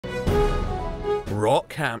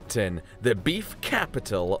Rockhampton, the beef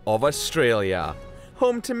capital of Australia.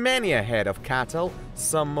 Home to many a head of cattle,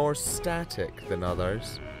 some more static than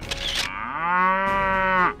others.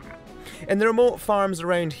 In the remote farms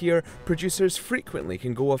around here, producers frequently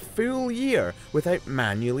can go a full year without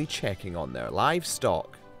manually checking on their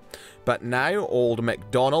livestock. But now old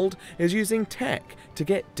MacDonald is using tech to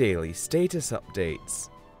get daily status updates.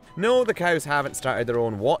 No, the cows haven't started their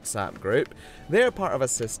own WhatsApp group. They're part of a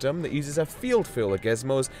system that uses a field full of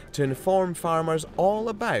gizmos to inform farmers all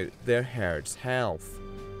about their herd's health.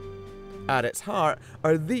 At its heart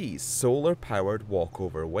are these solar-powered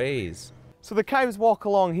walkover ways. So the cows walk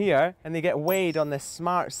along here and they get weighed on this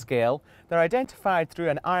smart scale. They're identified through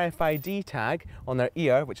an RFID tag on their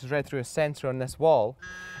ear, which is read through a sensor on this wall.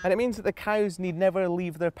 And it means that the cows need never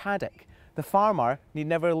leave their paddock. The farmer need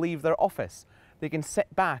never leave their office. They can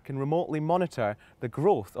sit back and remotely monitor the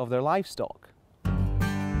growth of their livestock.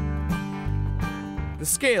 The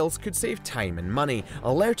scales could save time and money,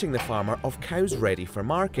 alerting the farmer of cows ready for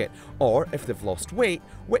market, or if they've lost weight,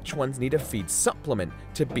 which ones need a feed supplement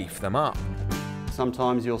to beef them up.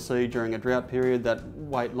 Sometimes you'll see during a drought period that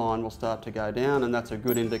weight line will start to go down, and that's a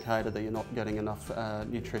good indicator that you're not getting enough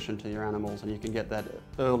nutrition to your animals, and you can get that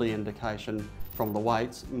early indication from the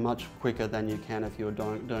weights much quicker than you can if you were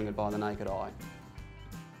doing it by the naked eye.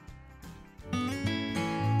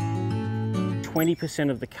 20%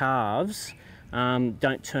 of the calves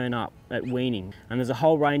don't turn up at weaning, and there's a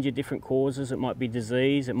whole range of different causes. It might be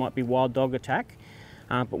disease, it might be wild dog attack,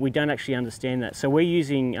 but we don't actually understand that. So we're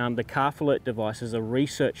using the calf alert device as a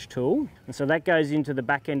research tool, and so that goes into the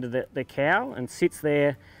back end of the cow and sits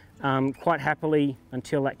there quite happily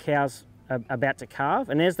until that cow's about to calve,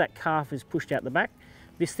 and as that calf is pushed out the back,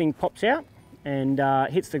 this thing pops out and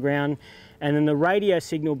hits the ground, and then the radio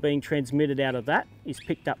signal being transmitted out of that is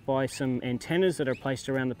picked up by some antennas that are placed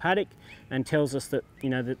around the paddock and tells us that, you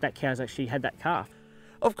know, that cow's actually had that calf.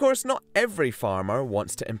 Of course, not every farmer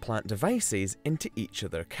wants to implant devices into each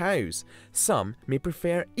of their cows. Some may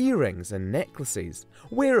prefer earrings and necklaces,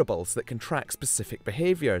 wearables that can track specific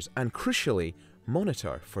behaviours and, crucially,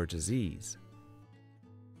 monitor for disease.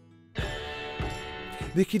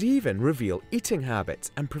 They could even reveal eating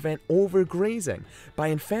habits and prevent overgrazing by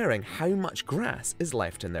inferring how much grass is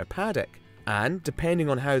left in their paddock, and, depending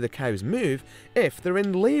on how the cows move, if they're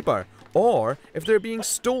in labour or if they're being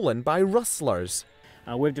stolen by rustlers.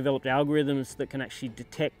 We've developed algorithms that can actually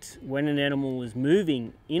detect when an animal is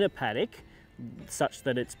moving in a paddock such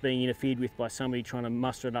that it's being interfered with by somebody trying to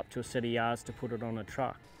muster it up to a set of yards to put it on a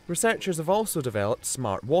truck. Researchers have also developed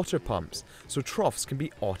smart water pumps, so troughs can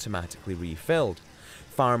be automatically refilled.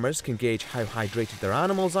 Farmers can gauge how hydrated their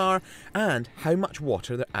animals are and how much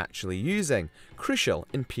water they're actually using, crucial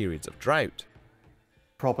in periods of drought.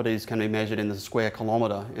 Properties can be measured in the square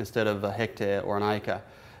kilometre instead of a hectare or an acre.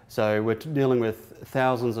 So we're dealing with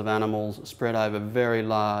thousands of animals spread over very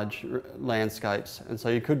large landscapes, and so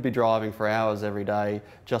you could be driving for hours every day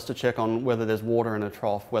just to check on whether there's water in a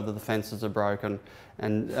trough, whether the fences are broken,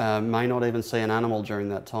 and may not even see an animal during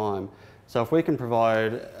that time. So if we can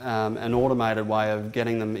provide an automated way of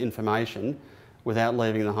getting them information without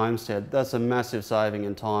leaving the homestead, that's a massive saving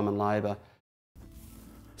in time and labour.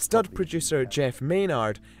 Stud producer Jeff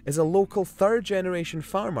Maynard is a local third-generation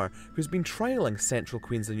farmer who's been trialling Central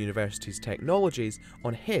Queensland University's technologies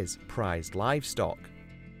on his prized livestock.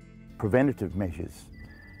 Preventative measures,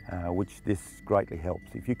 which this greatly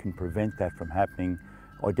helps. If you can prevent that from happening,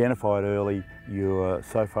 identify it early, you're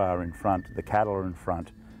so far in front, the cattle are in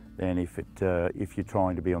front, than if you're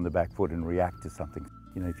trying to be on the back foot and react to something.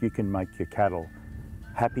 You know, if you can make your cattle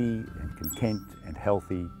happy and content and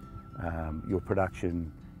healthy, your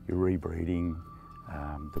production, your rebreeding,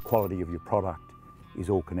 the quality of your product is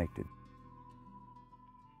all connected.